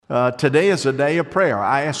Today is a day of prayer.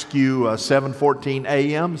 I ask you 7:14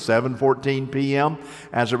 a.m., 7:14 p.m.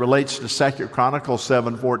 as it relates to 2 Chronicles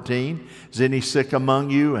 7:14. Is any sick among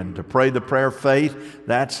you? And to pray the prayer of faith,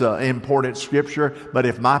 that's an important scripture. But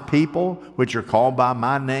if my people, which are called by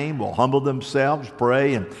my name, will humble themselves,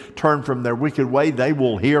 pray, and turn from their wicked way, they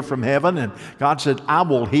will hear from heaven. And God said, I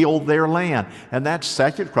will heal their land. And that's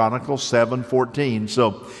 2 Chronicles 7:14.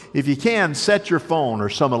 So if you can, set your phone or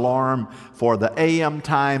some alarm for the AM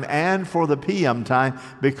time and for the PM time,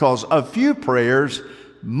 because a few prayers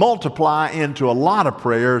multiply into a lot of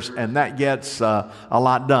prayers, and that gets a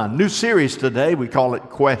lot done. New series today, we call it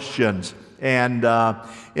Questions. And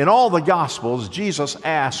in all the Gospels, Jesus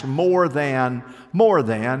asked more than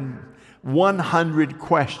 100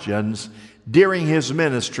 questions during his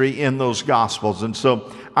ministry in those Gospels. And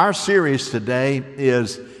so our series today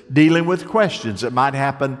is dealing with questions that might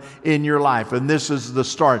happen in your life. And this is the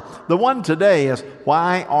start. The one today is,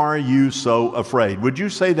 why are you so afraid? Would you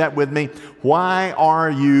say that with me? Why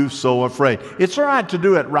are you so afraid? It's all right to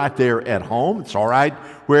do it right there at home. It's all right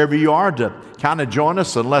wherever you are to kind of join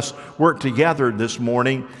us and let's work together this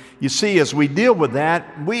morning. You see, as we deal with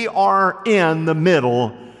that, we are in the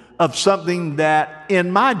middle of something that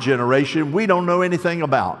in my generation we don't know anything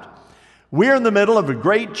about. We're in the middle of a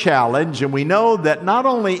great challenge, and we know that not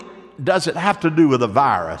only does it have to do with a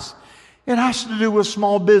virus, it has to do with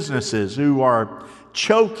small businesses who are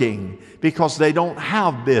choking because they don't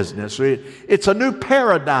have business. It's a new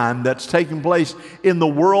paradigm that's taking place in the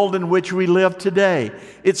world in which we live today.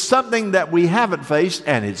 It's something that we haven't faced,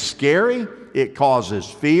 and it's scary. It causes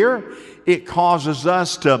fear. It causes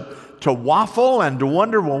us to waffle and to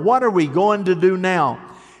wonder, well, what are we going to do now?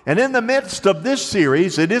 And in the midst of this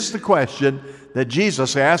series, it is the question that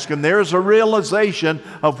Jesus asked, and there's a realization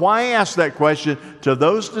of why he asked that question to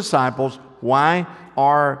those disciples. Why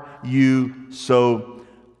are you so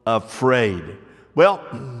afraid? Well,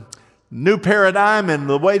 new paradigm in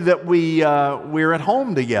the way that we're at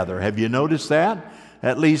home together. Have you noticed that?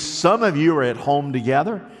 At least some of you are at home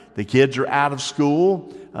together. The kids are out of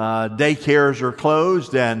school, daycares are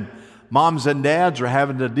closed, and moms and dads are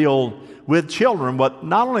having to deal with children. But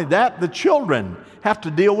not only that, the children have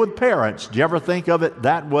to deal with parents. Do you ever think of it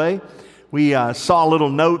that way? We saw a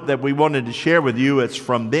little note that we wanted to share with you. It's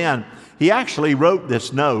from Ben. He actually wrote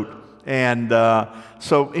this note. And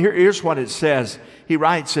so here's what it says. He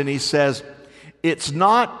writes and he says, it's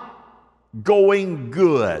not going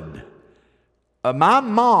good. My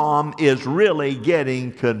mom is really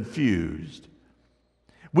getting confused.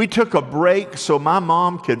 We took a break so my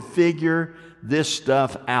mom could figure this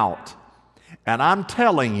stuff out. And I'm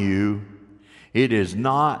telling you, it is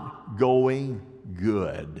not going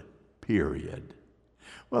good, period.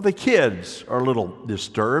 Well, the kids are a little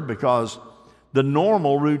disturbed because the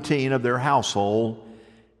normal routine of their household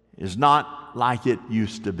is not like it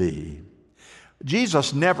used to be.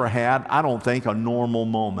 Jesus never had, I don't think, a normal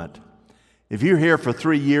moment. If you're here for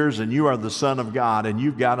 3 years and you are the Son of God and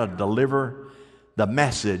you've got to deliver the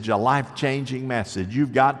message, a life-changing message,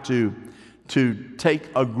 you've got to take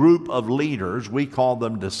a group of leaders, we call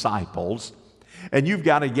them disciples, and you've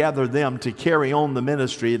got to gather them to carry on the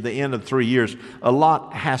ministry at the end of 3 years. A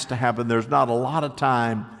lot has to happen. There's not a lot of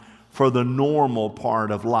time for the normal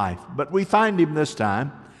part of life. But we find him this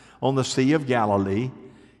time on the Sea of Galilee.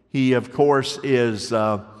 He, of course, is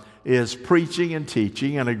preaching and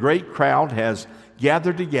teaching, and a great crowd has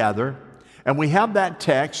gathered together. And we have that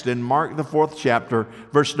text in Mark, the 4th chapter,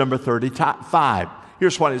 verse number 35.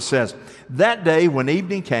 Here's what it says. That day when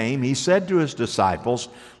evening came, he said to his disciples,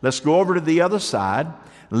 let's go over to the other side.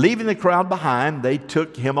 Leaving the crowd behind, they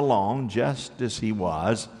took him along just as he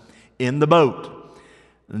was in the boat.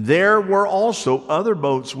 There were also other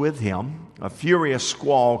boats with him. A furious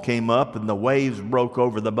squall came up and the waves broke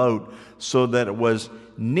over the boat so that it was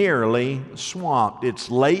nearly swamped. It's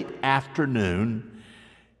late afternoon.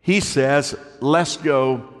 He says, let's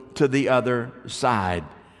go to the other side.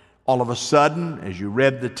 All of a sudden, as you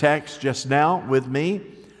read the text just now with me,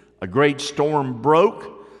 a great storm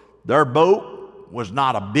broke. Their boat was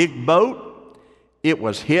not a big boat. It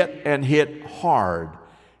was hit and hit hard,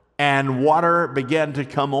 and water began to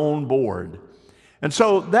come on board. And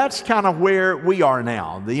so that's kind of where we are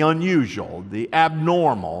now, the unusual, the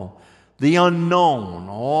abnormal, the unknown,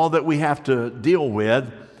 all that we have to deal with.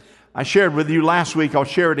 I shared with you last week, I'll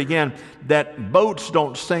share it again, that boats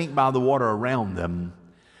don't sink by the water around them.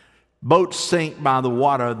 Boats sink by the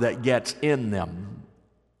water that gets in them.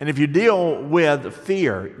 And if you deal with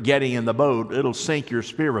fear getting in the boat, it'll sink your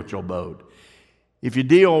spiritual boat. If you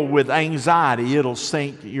deal with anxiety, it'll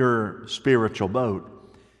sink your spiritual boat.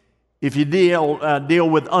 If you deal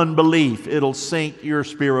with unbelief, it'll sink your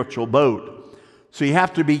spiritual boat. So you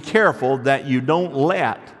have to be careful that you don't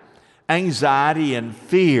let anxiety and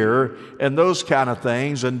fear and those kind of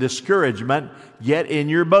things and discouragement get in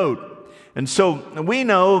your boat. And so we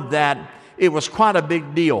know that it was quite a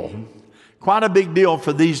big deal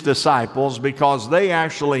for these disciples, because they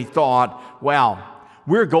actually thought, wow,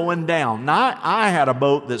 we're going down. Now, I had a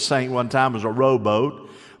boat that sank one time. It was a rowboat.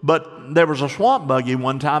 But there was a swamp buggy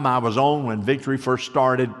one time I was on when Victory first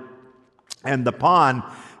started. And the pond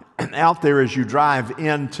out there as you drive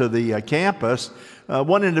into the campus,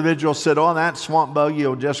 one individual said, oh, that swamp buggy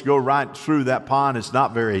will just go right through that pond. It's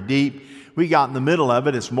not very deep. We got in the middle of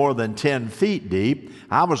it. It's more than 10 feet deep.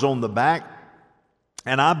 I was on the back,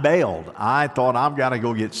 and I bailed. I thought, I've got to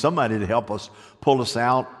go get somebody to help us pull us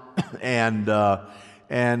out, or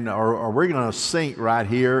we're going to sink right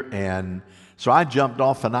here. And so I jumped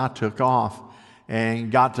off and I took off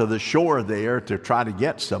and got to the shore there to try to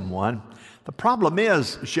get someone. The problem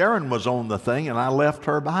is, Sharon was on the thing and I left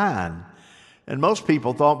her behind. And most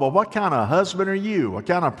people thought, well, what kind of husband are you? What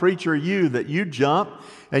kind of preacher are you that you jump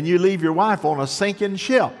and you leave your wife on a sinking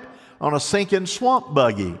ship, on a sinking swamp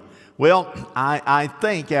buggy? Well, I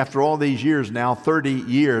think after all these years now, 30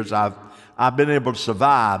 years, I've been able to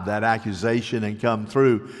survive that accusation and come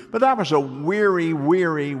through. But that was a weary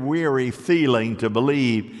feeling to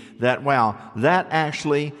believe that, wow, that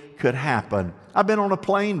actually could happen. I've been on a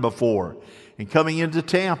plane before and coming into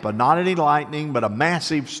Tampa, not any lightning, but a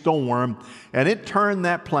massive storm. And it turned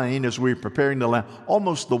that plane as we were preparing to land.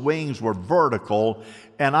 Almost the wings were vertical.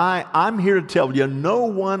 And I'm here to tell you, no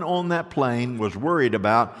one on that plane was worried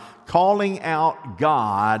about calling out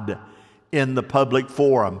God in the public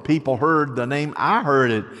forum. People heard the name, I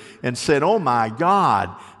heard it, and said, oh my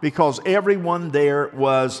God, because everyone there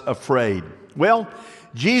was afraid. Well,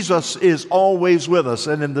 Jesus is always with us.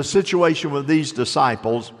 And in the situation with these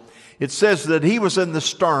disciples, it says that he was in the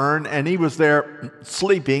stern and he was there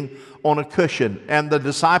sleeping on a cushion. And the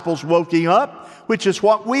disciples woke him up, which is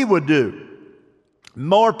what we would do.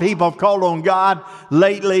 More people have called on God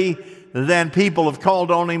lately than people have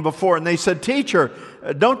called on him before. And they said, teacher,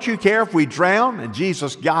 don't you care if we drown? And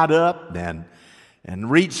Jesus got up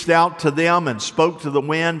and reached out to them and spoke to the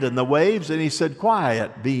wind and the waves. And he said,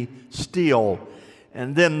 quiet, be still.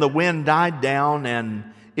 And then the wind died down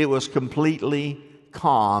and it was completely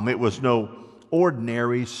calm. It was no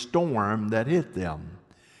ordinary storm that hit them.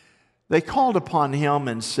 They called upon him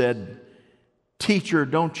and said, teacher,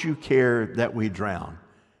 don't you care that we drown?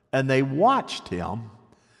 And they watched him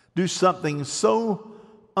do something so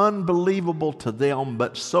unbelievable to them,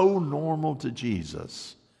 but so normal to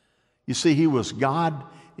Jesus. You see, he was God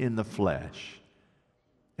in the flesh.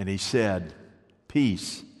 And he said,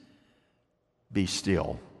 peace, be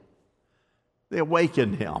still. They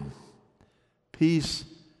awakened him. Peace,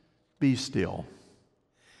 be still.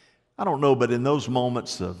 I don't know, but in those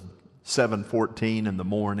moments of 7:14 in the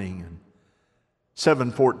morning and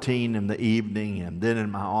 7:14 in the evening and then in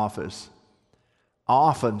my office, I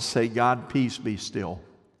often say, God, peace, be still.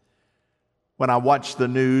 When I watch the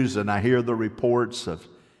news and I hear the reports of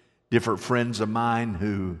different friends of mine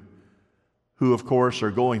who of course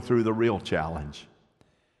are going through the real challenge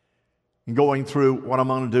and going through what I'm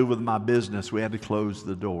going to do with my business, we had to close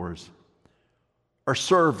the doors. Or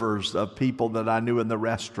servers of people that I knew in the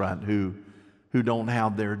restaurant who don't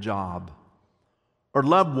have their job. Or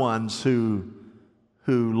loved ones who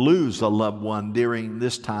lose a loved one during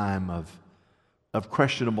this time of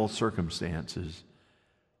questionable circumstances.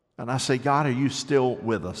 And I say, God, are you still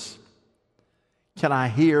with us? Can I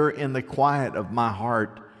hear in the quiet of my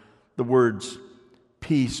heart the words,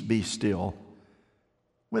 peace, be still?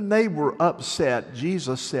 When they were upset,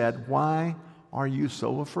 Jesus said, why are you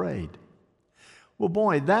so afraid? Well,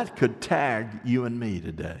 boy, that could tag you and me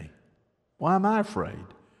today. Why am I afraid?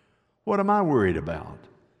 What am I worried about?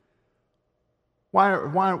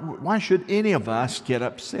 Why should any of us get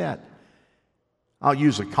upset? I'll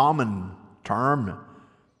use a common term.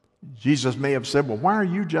 Jesus may have said, well, why are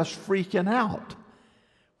you just freaking out?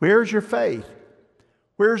 Where's your faith?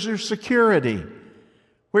 Where's your security?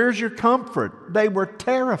 Where's your comfort? They were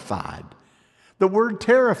terrified. The word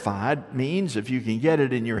terrified means, if you can get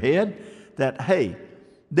it in your head, that, hey,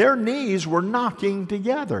 their knees were knocking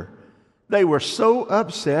together. They were so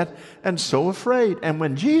upset and so afraid. And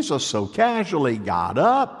when Jesus so casually got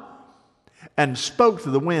up and spoke to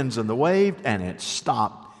the winds and the wave, and it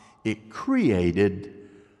stopped, it created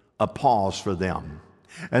a pause for them.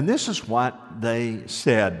 And this is what they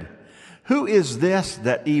said. Who is this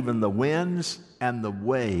that even the winds and the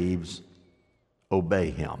waves obey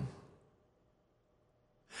him?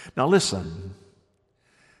 Now listen,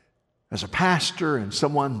 as a pastor and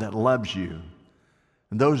someone that loves you,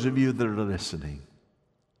 and those of you that are listening,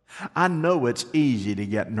 I know it's easy to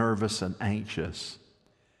get nervous and anxious.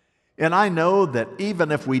 And I know that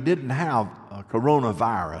even if we didn't have a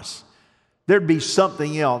coronavirus, there'd be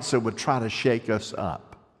something else that would try to shake us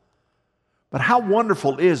up. But how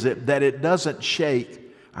wonderful is it that it doesn't shake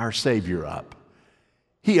our Savior up?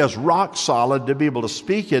 He is rock solid to be able to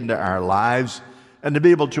speak into our lives and to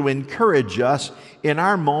be able to encourage us in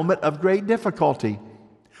our moment of great difficulty.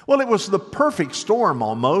 Well, it was the perfect storm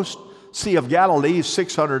almost. Sea of Galilee is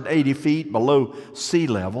 680 feet below sea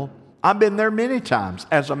level. I've been there many times.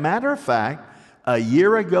 As a matter of fact, a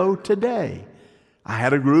year ago today, I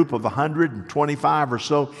had a group of 125 or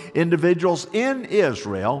so individuals in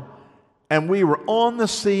Israel, and we were on the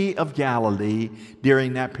Sea of Galilee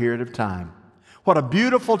during that period of time. What a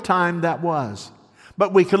beautiful time that was.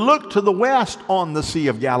 But we could look to the west on the Sea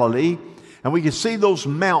of Galilee, and we could see those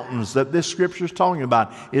mountains that this scripture is talking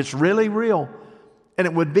about. It's really real. And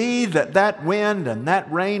it would be that wind and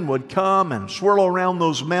that rain would come and swirl around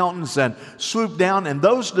those mountains and swoop down. And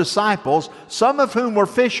those disciples, some of whom were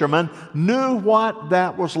fishermen, knew what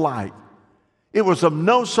that was like. It was of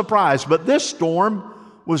no surprise. But this storm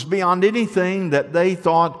was beyond anything that they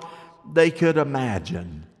thought they could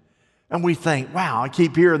imagine. And we think, wow, I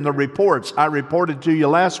keep hearing the reports. I reported to you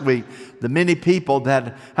last week the many people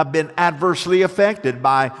that have been adversely affected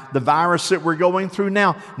by the virus that we're going through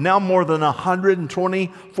now. Now more than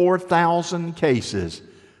 124,000 cases.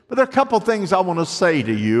 But there are a couple things I want to say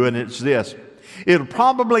to you, and it's this. It'll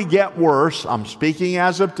probably get worse, I'm speaking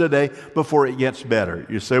as of today, before it gets better.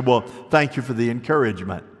 You say, well, thank you for the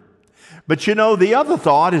encouragement. But you know, the other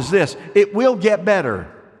thought is this. It will get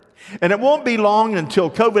better. And it won't be long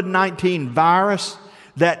until COVID-19 virus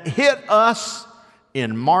that hit us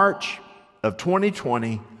in March of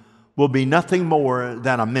 2020 will be nothing more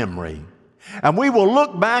than a memory. And we will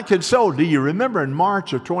look back and say, oh, do you remember in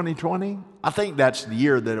March of 2020? I think that's the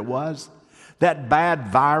year that it was. That bad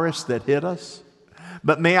virus that hit us.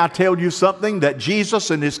 But may I tell you something, that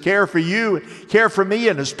Jesus and His care for you, care for me,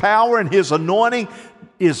 and His power and His anointing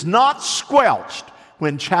is not squelched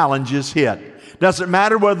when challenges hit. Doesn't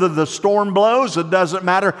matter whether the storm blows. It doesn't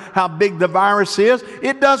matter how big the virus is.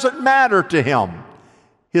 It doesn't matter to Him.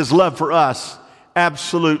 His love for us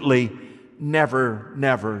absolutely never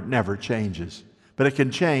changes. But it can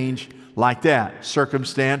change like that.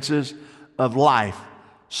 Circumstances of life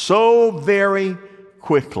so very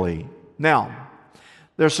quickly. Now,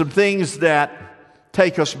 there's some things that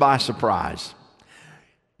take us by surprise.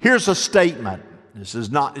 Here's a statement. It's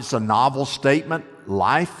a novel statement.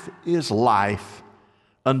 Life is life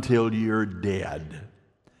until you're dead.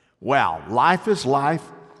 Well, life is life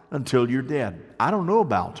until you're dead. I don't know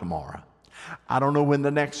about tomorrow. I don't know when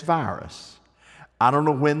the next virus. I don't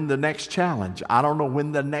know when the next challenge. I don't know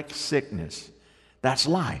when the next sickness. That's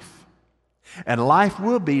life. And life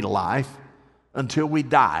will be life until we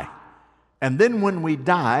die. And then when we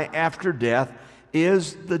die, after death,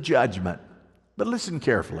 is the judgment. But listen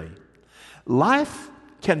carefully. Life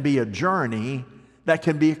can be a journey that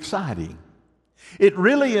can be exciting. It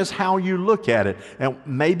really is how you look at it and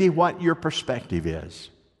maybe what your perspective is.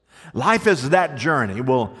 Life is that journey.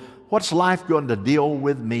 Well, what's life going to deal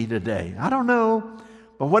with me today? I don't know.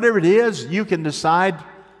 But whatever it is, you can decide,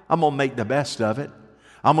 I'm going to make the best of it.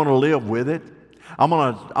 I'm going to live with it. I'm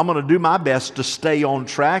going to do my best to stay on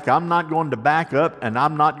track. I'm not going to back up and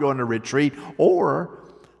I'm not going to retreat. Or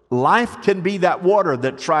life can be that water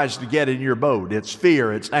that tries to get in your boat. It's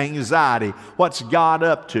fear, it's anxiety. What's God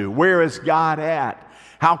up to? Where is God at?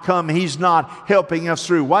 How come He's not helping us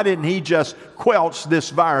through? Why didn't He just quelch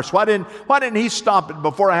this virus? Why didn't He stop it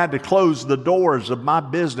before I had to close the doors of my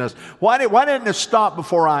business? Why didn't it stop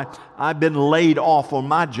before I've been laid off on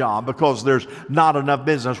my job because there's not enough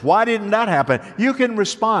business? Why didn't that happen? You can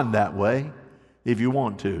respond that way if you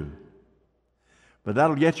want to. But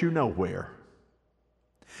that'll get you nowhere.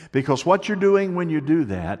 Because what you're doing when you do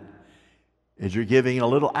that is you're giving a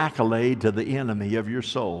little accolade to the enemy of your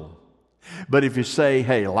soul. But if you say,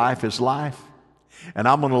 hey, life is life, and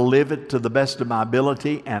I'm going to live it to the best of my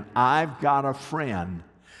ability, and I've got a friend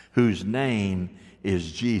whose name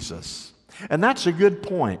is Jesus. And that's a good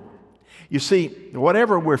point. You see,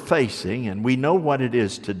 whatever we're facing, and we know what it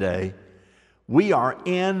is today, we are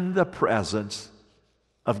in the presence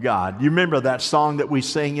of God. You remember that song that we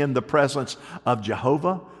sing, In the Presence of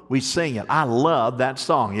Jehovah? We sing it. I love that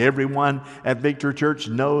song. Everyone at Victory Church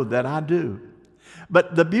know that I do.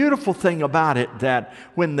 But the beautiful thing about it, that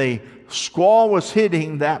when the squall was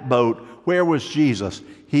hitting that boat, where was Jesus?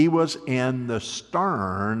 He was in the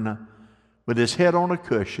stern with His head on a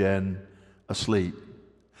cushion, asleep.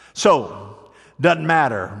 So, doesn't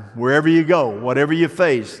matter wherever you go, whatever you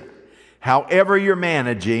face, however you're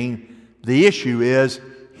managing, the issue is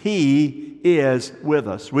He is with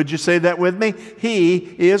us. Would you say that with me? He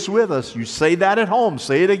is with us. You say that at home.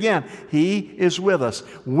 Say it again. He is with us.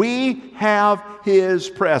 We have His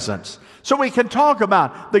presence. So we can talk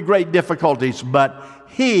about the great difficulties, but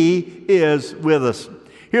He is with us.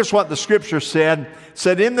 Here's what the Scripture said. It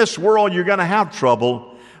said, in this world you're going to have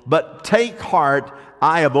trouble, but take heart,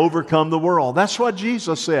 I have overcome the world. That's what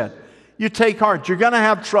Jesus said. You take heart. You're going to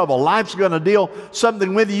have trouble. Life's going to deal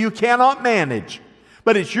something with you cannot manage.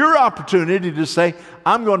 But it's your opportunity to say,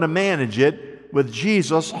 I'm going to manage it with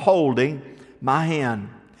Jesus holding my hand.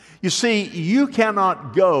 You see, you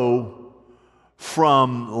cannot go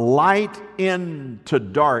from light into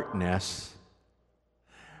darkness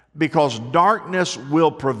because darkness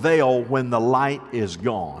will prevail when the light is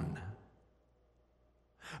gone.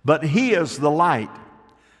 But He is the light.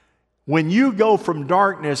 When you go from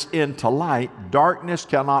darkness into light, darkness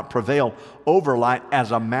cannot prevail over light.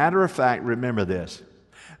 As a matter of fact, remember this.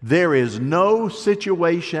 There is no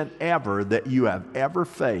situation ever that you have ever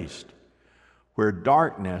faced where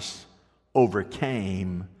darkness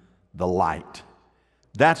overcame the light.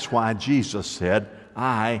 That's why Jesus said,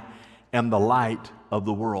 I am the light of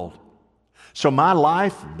the world. So my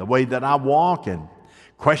life, the way that I walk and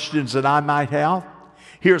questions that I might have,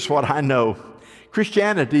 here's what I know.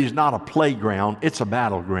 Christianity is not a playground, it's a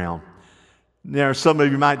battleground. There, some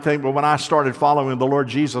of you might think, well, when I started following the Lord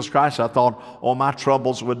Jesus Christ, I thought all my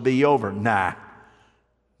troubles would be over. Nah.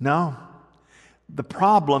 No. The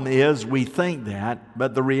problem is we think that,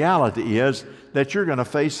 but the reality is that you're going to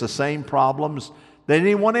face the same problems that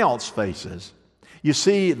anyone else faces. You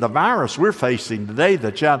see, the virus we're facing today,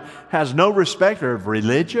 the child has no respect of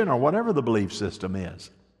religion or whatever the belief system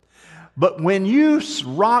is. But when you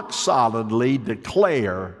rock solidly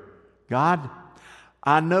declare, God,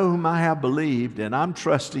 I know whom I have believed, and I'm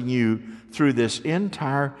trusting you through this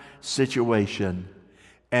entire situation,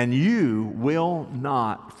 and you will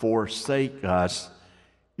not forsake us.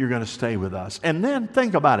 You're going to stay with us. And then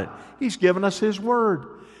think about it. He's given us His word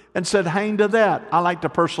and said, hang to that. I like to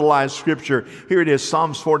personalize Scripture. Here it is,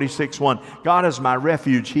 Psalms 46:1. God is my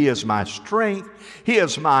refuge. He is my strength. He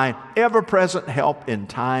is my ever-present help in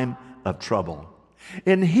time of trouble.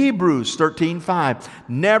 In Hebrews 13:5,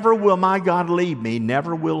 never will my God leave me,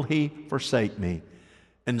 never will He forsake me.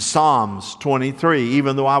 In Psalms 23,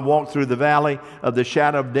 even though I walk through the valley of the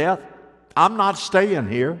shadow of death, I'm not staying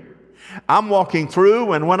here. I'm walking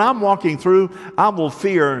through, and when I'm walking through, I will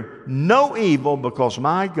fear no evil because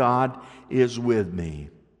my God is with me.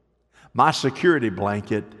 My security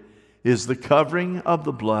blanket is the covering of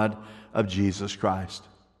the blood of Jesus Christ.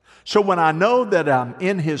 So when I know that I'm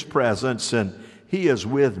in His presence and He is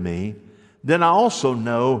with me, then I also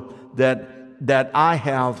know that I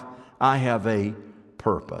have a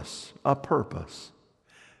purpose. A purpose.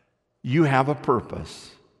 You have a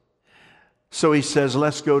purpose. So He says,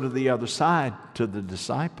 let's go to the other side, to the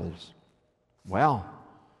disciples. Well,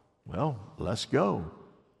 let's go.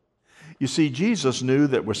 You see, Jesus knew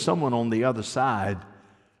that was someone on the other side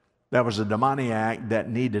that was a demoniac that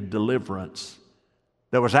needed deliverance,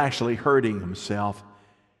 that was actually hurting himself.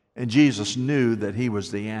 And Jesus knew that He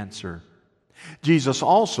was the answer. Jesus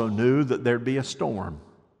also knew that there'd be a storm.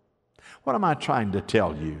 What am I trying to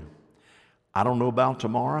tell you? I don't know about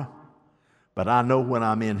tomorrow, but I know when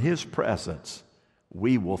I'm in His presence,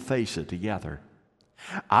 we will face it together.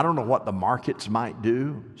 I don't know what the markets might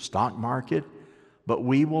do, stock market, but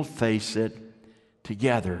we will face it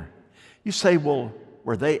together. You say, well,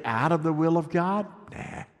 were they out of the will of God?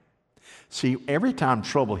 Nah. See, every time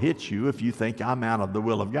trouble hits you, if you think I'm out of the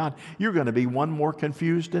will of God, you're going to be one more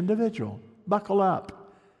confused individual. Buckle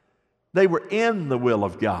up. They were in the will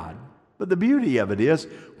of God. But the beauty of it is,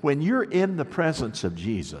 when you're in the presence of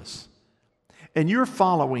Jesus and you're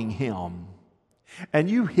following Him and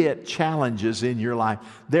you hit challenges in your life,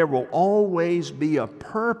 there will always be a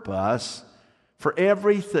purpose for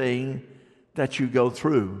everything that you go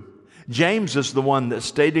through. James is the one that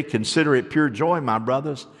stated, consider it pure joy, my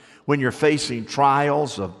brothers, when you're facing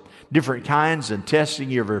trials of different kinds and testing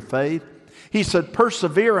of your faith. He said,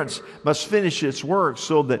 perseverance must finish its work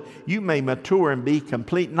so that you may mature and be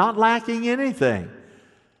complete, not lacking anything.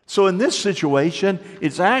 So in this situation,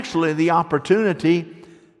 it's actually the opportunity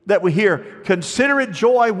that we hear, consider it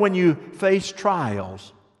joy when you face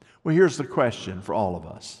trials. Well, here's the question for all of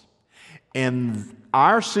us. In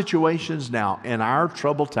our situations now, in our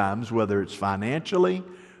troubled times, whether it's financially,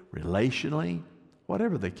 relationally,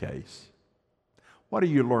 whatever the case, what are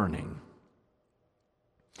you learning?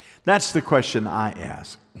 That's the question I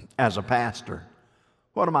ask as a pastor.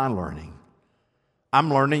 What am I learning?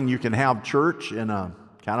 I'm learning you can have church in a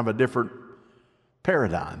kind of a different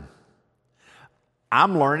paradigm.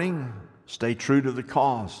 I'm learning stay true to the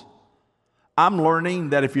cause. I'm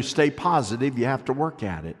learning that if you stay positive, you have to work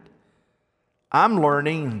at it. I'm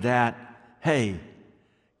learning that, hey,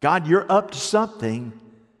 God, you're up to something,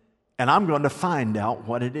 and I'm going to find out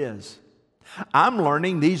what it is. I'm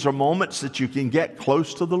learning these are moments that you can get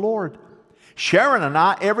close to the Lord. Sharon and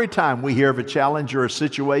I, every time we hear of a challenge or a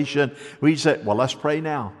situation, we say, well, let's pray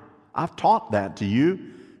now. I've taught that to you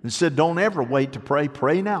and said, don't ever wait to pray.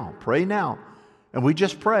 Pray now. Pray now. And we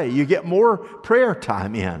just pray. You get more prayer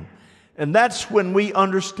time in. And that's when we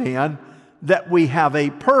understand that we have a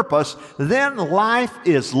purpose. Then life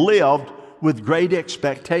is lived with great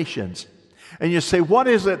expectations. And you say, what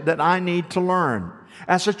is it that I need to learn?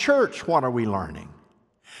 As a church, what are we learning?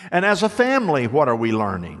 And as a family, what are we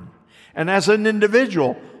learning? And as an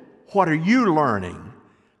individual, what are you learning?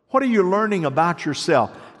 What are you learning about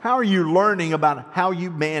yourself? How are you learning about how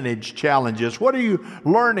you manage challenges? What are you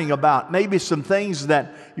learning about maybe some things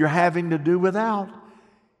that you're having to do without?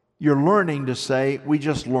 You're learning to say, we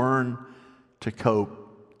just learn to cope.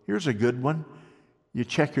 Here's a good one. You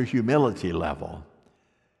check your humility level.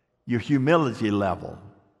 Your humility level.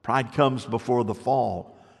 Pride comes before the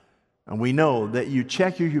fall. And we know that you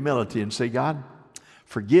check your humility and say, God,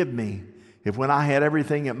 forgive me if when I had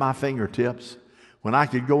everything at my fingertips, when I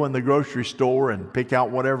could go in the grocery store and pick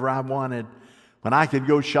out whatever I wanted, when I could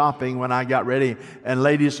go shopping when I got ready, and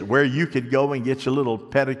ladies, where you could go and get your little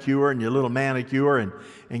pedicure and your little manicure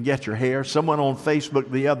and get your hair. Someone on Facebook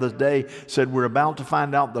the other day said we're about to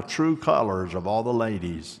find out the true colors of all the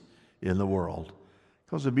ladies in the world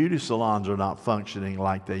because the beauty salons are not functioning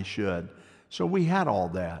like they should. So we had all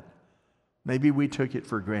that. Maybe we took it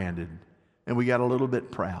for granted and we got a little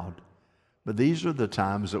bit proud. But these are the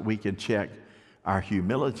times that we can check our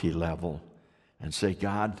humility level and say,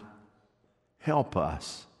 God, help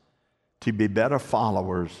us to be better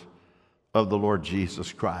followers of the Lord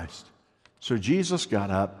Jesus Christ. So Jesus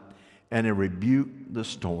got up and he rebuked the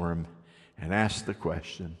storm and asked the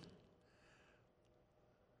question,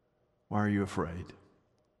 why are you afraid?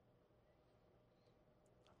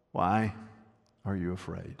 Why are you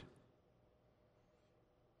afraid?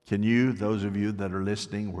 Can you, those of you that are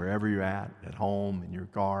listening, wherever you're at home, in your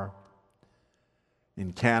car,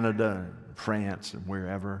 in Canada, France, and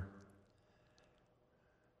wherever,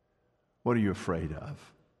 what are you afraid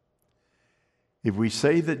of? If we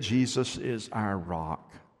say that Jesus is our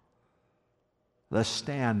rock, let's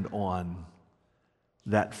stand on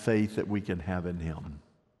that faith that we can have in Him.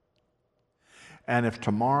 And if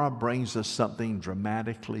tomorrow brings us something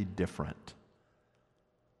dramatically different,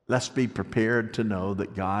 let's be prepared to know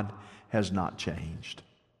that God has not changed.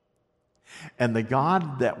 And the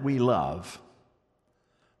God that we love,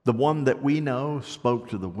 the one that we know spoke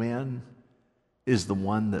to the wind, is the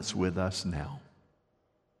one that's with us now.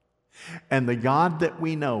 And the God that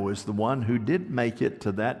we know is the one who did make it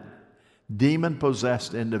to that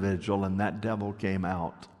demon-possessed individual and that devil came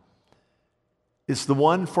out. It's the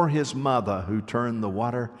one for his mother who turned the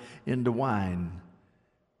water into wine.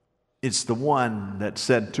 It's the one that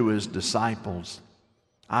said to his disciples,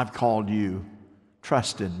 I've called you,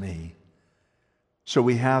 trust in me. So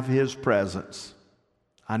we have his presence.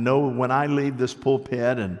 I know when I leave this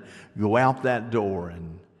pulpit and go out that door,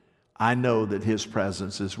 and I know that his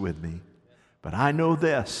presence is with me. But I know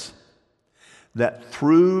this, that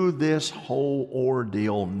through this whole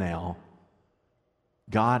ordeal now,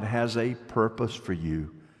 God has a purpose for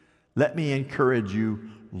you. Let me encourage you,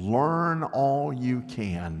 learn all you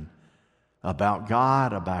can about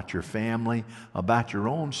God, about your family, about your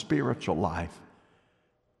own spiritual life,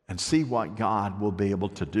 and see what God will be able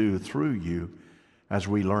to do through you as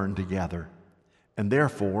we learn together. And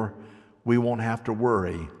therefore, we won't have to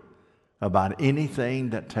worry about anything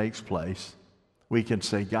that takes place. We can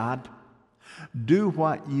say, God, do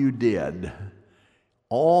what you did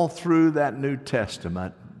all through that New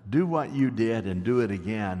Testament. Do what you did and do it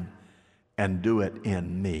again and do it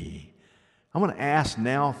in me. I want to ask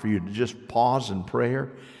now for you to just pause in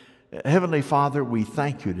prayer. Heavenly Father, we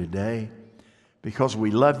thank you today because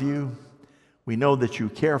we love you. We know that you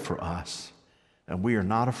care for us and we are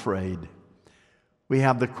not afraid. We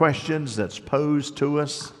have the questions that's posed to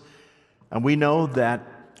us, and we know that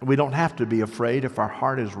we don't have to be afraid if our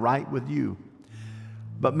heart is right with you.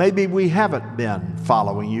 But maybe we haven't been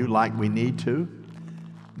following you like we need to.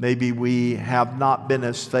 Maybe we have not been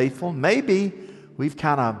as faithful. Maybe we've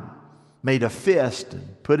kind of made a fist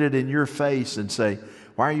and put it in your face and say,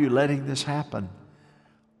 why are you letting this happen?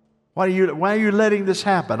 Why are you letting this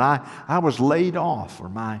happen? I was laid off, or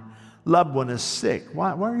my loved one is sick.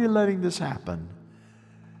 Why are you letting this happen?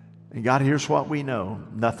 And God, here's what we know.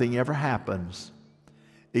 Nothing ever happens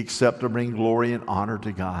except to bring glory and honor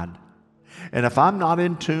to God. And if I'm not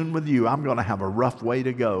in tune with you, I'm going to have a rough way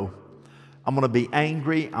to go. I'm going to be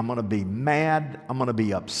angry. I'm going to be mad. I'm going to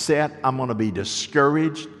be upset. I'm going to be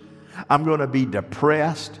discouraged. I'm going to be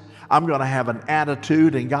depressed. I'm going to have an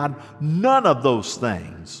attitude. And God, none of those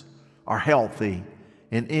things are healthy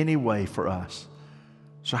in any way for us.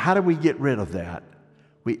 So how do we get rid of that?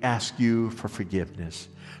 We ask you for forgiveness.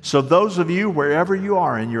 So those of you, wherever you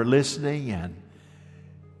are and you're listening and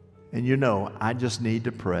you know, I just need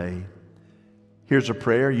to pray. Here's a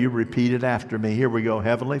prayer. You repeat it after me. Here we go.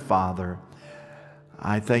 Heavenly Father,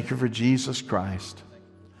 I thank you for Jesus Christ.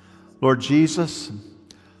 Lord Jesus,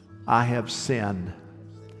 I have sinned.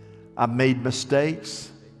 I've made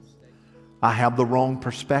mistakes. I have the wrong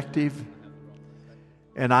perspective.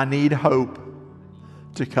 And I need hope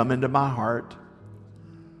to come into my heart.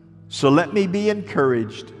 So let me be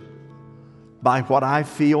encouraged by what I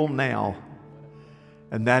feel now.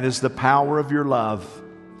 And that is the power of your love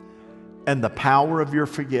and the power of your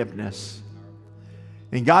forgiveness.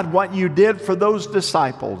 And God, what you did for those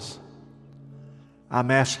disciples,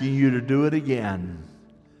 I'm asking you to do it again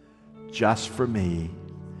just for me.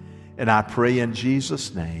 And I pray in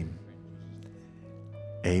Jesus' name,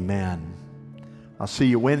 amen. I'll see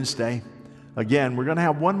you Wednesday. Again, we're going to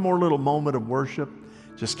have one more little moment of worship.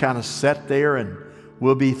 Just kind of sit there and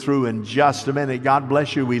we'll be through in just a minute. God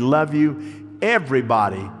bless you. We love you.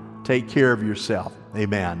 Everybody, take care of yourself.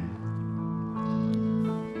 Amen.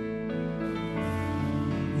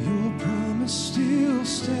 Your promise still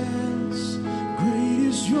stands. Great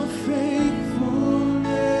is your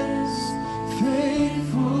faithfulness.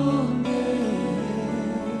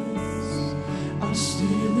 I'm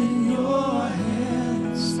still in your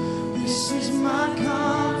hands. This is my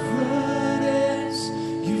confidence.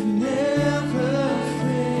 You've never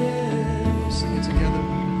failed. Sing it together.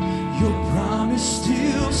 Your promise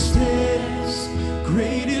still stands.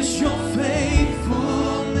 Great is your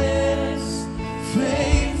faithfulness.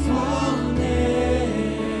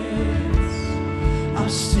 I'm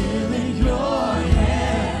still in your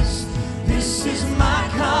hands. This is my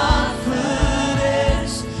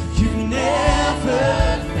confidence. You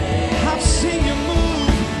never fail. I've seen you move.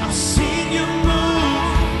 I've seen you move.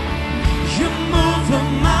 You move the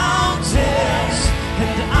mountains,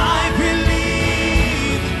 and I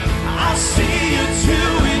believe I see you do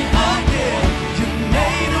it again. You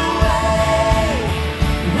made a way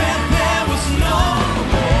where there was no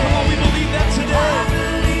way. Come on, we believe that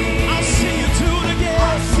today. I'll see you do it again.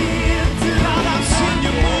 God, I've seen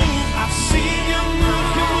you move. I've seen you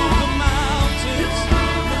move. You move the mountains.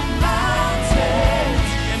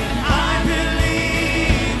 And I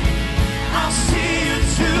believe I'll see you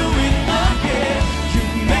do it again. You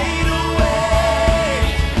made a way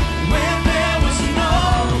where there was no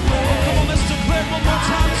way. Come on, let's declare one more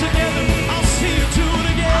time together. I'll see you do it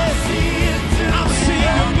again. I've seen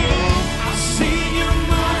you move. I've seen you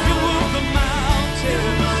move. You move the mountains.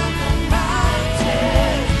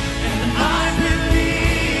 And I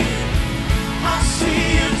believe I'll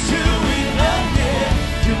see you do it again.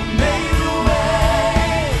 You made a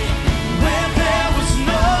way where there was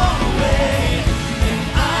no way. And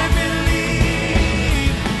I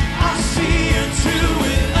believe I'll see you do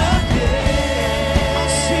it again.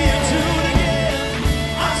 I'll see you do it again.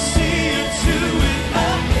 I'll see you do it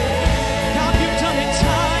again. God, you've done it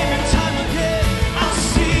time and time again. I'll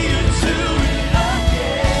see you do it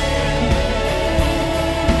again.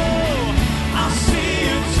 I'll see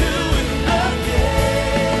you do it again.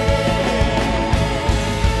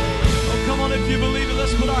 Oh, come on, if you believe it,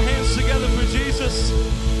 let's put our hands together for Jesus.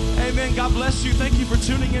 Amen. God bless you. Thank you for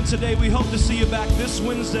tuning in today. We hope to see you back this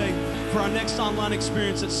Wednesday for our next online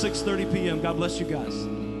experience at 6:30 p.m. God bless you guys.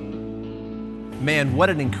 Man, what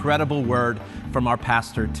an incredible word from our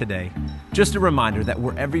pastor today. Just a reminder that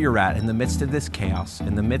wherever you're at, in the midst of this chaos,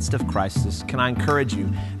 in the midst of crisis, can I encourage you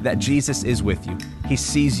that Jesus is with you. He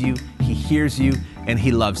sees you, He hears you, and He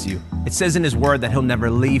loves you. It says in His word that He'll never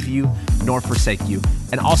leave you nor forsake you.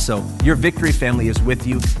 And also, your Victory family is with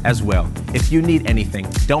you as well. If you need anything,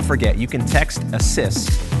 don't forget, you can text ASSIST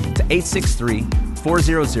to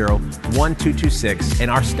 863-400-1226, and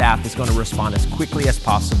our staff is going to respond as quickly as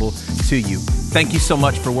possible to you. Thank you so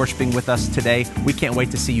much for worshiping with us today. We can't wait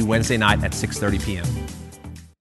to see you Wednesday night at 6:30 p.m.